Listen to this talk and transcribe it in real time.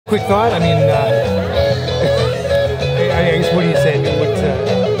Quick thought. I mean, I guess what do you say? I mean, what do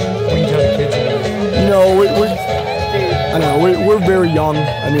you tell the kids about it? You know, I don't know. We're very young.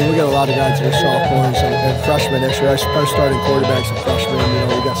 I mean, we got a lot of guys that are sophomores and freshmen. Actually, our starting quarterbacks are freshmen. You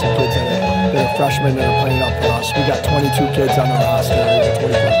know, we got some kids that are freshmen that are playing up for us. We got 22 kids on the roster. We got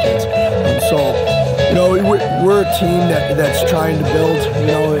 24 kids. So, you know, we're a team that's trying to build,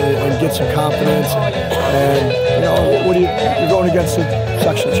 you know, and get some confidence. And you know, you're going against the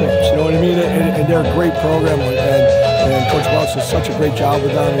section champs. You know what I mean? And they're a great program. And Coach Welch does such a great job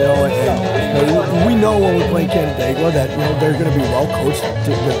with them, you know. And we know when we play Canandaigua that, you know, they're going to be well coached,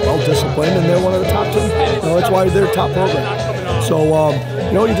 well disciplined, and they're one of the top two. You know, that's why they're a top program. So,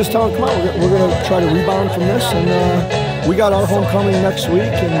 you know, you just tell them, come on, we're going to try to rebound from this, and we got our homecoming next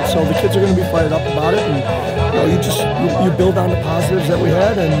week, and so the kids are going to be fired up about it. And you know, you build on the positives that we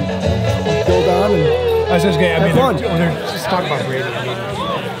had, and build on and have fun. Just talk about Brady. I mean,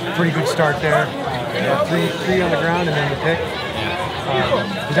 pretty good start there. Three on the ground and then the pick.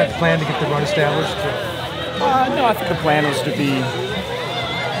 Was that the plan to get the run established? No, I think the plan was to be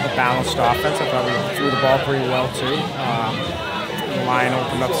a balanced offense. I thought we threw the ball pretty well too. The line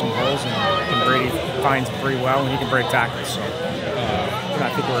opened up some holes, and Brady finds it pretty well, and he can break tackles. So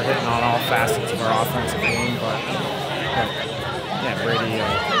I think we were hitting on all facets of our offensive game, but yeah, Brady had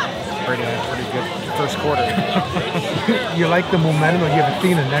a pretty good first quarter. You like the momentum, or you have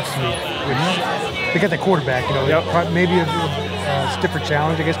Athena next week, which they got the quarterback, you know, maybe a stiffer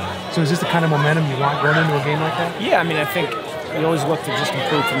challenge, I guess. So is this the kind of momentum you want going into a game like that? Yeah, I mean, I think we always look to just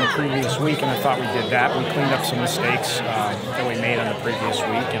improve from the previous week, and I thought we did that. We cleaned up some mistakes that we made on the previous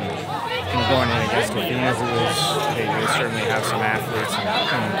week, and going in against Athena, who is, they certainly have some athletes,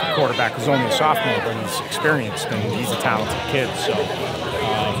 and the quarterback was only a sophomore, but he's experienced, and he's a talented kid. So,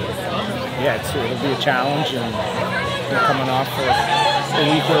 yeah, it'll be a challenge, and coming off a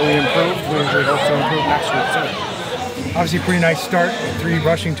week where we improved, we hope to improve next week too. Obviously, pretty nice start, 3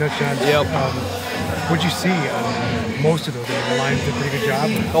 rushing touchdowns. Yep. What'd you see? Most of those, the line did a pretty good job.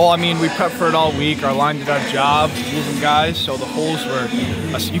 Well, I mean, we prepped for it all week. Our line did our job, moving guys, so the holes were,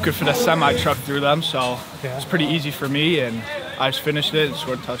 you could fit a semi-truck through them, so it was pretty easy for me, and I just finished it and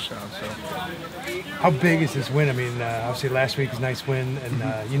scored a touchdown. So. How big is this win? I mean, obviously last week was a nice win,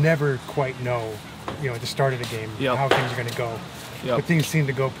 and you never quite know, you know, at the start of the game, how things are going to go. But things seem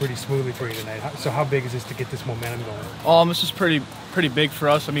to go pretty smoothly for you tonight. So how big is this to get this momentum going? This is pretty big for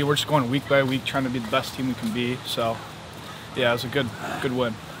us. I mean, we're just going week by week, trying to be the best team we can be. So, yeah, it was a good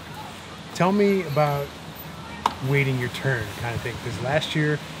win. Tell me about waiting your turn kind of thing. Because last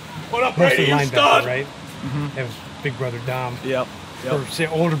year, what up, most of the Brady, linebacker, right? That was big brother Dom. Yep. Or say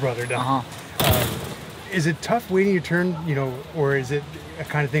older brother Dom. Is it tough waiting your turn, you know, or is it a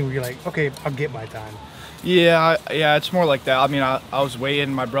kind of thing where you're like, okay, I'll get my time? Yeah, it's more like that. I mean, I was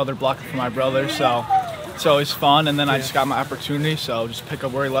waiting, my brother blocking for my brother, so it's always fun. And then I just got my opportunity, so just pick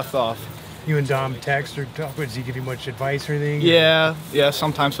up where he left off. You and Dom text or talk? Does he give you much advice or anything? Yeah.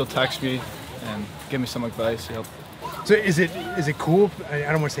 Sometimes he'll text me and give me some advice. Yep. So is it cool? I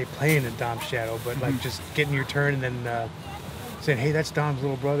don't want to say playing in Dom's shadow, but like just getting your turn and then saying, "Hey, that's Dom's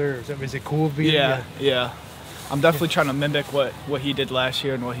little brother." Or something. Is it cool being? Yeah. I'm definitely trying to mimic what he did last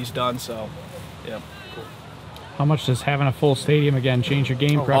year and what he's done. So, yeah. How much does having a full stadium again change your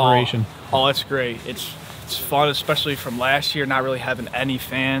game preparation? Oh, it's great. It's fun, especially from last year, not really having any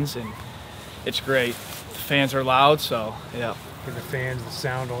fans, and it's great. The fans are loud, so yeah. For the fans, the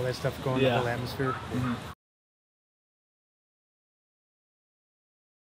sound, all that stuff going, the whole atmosphere.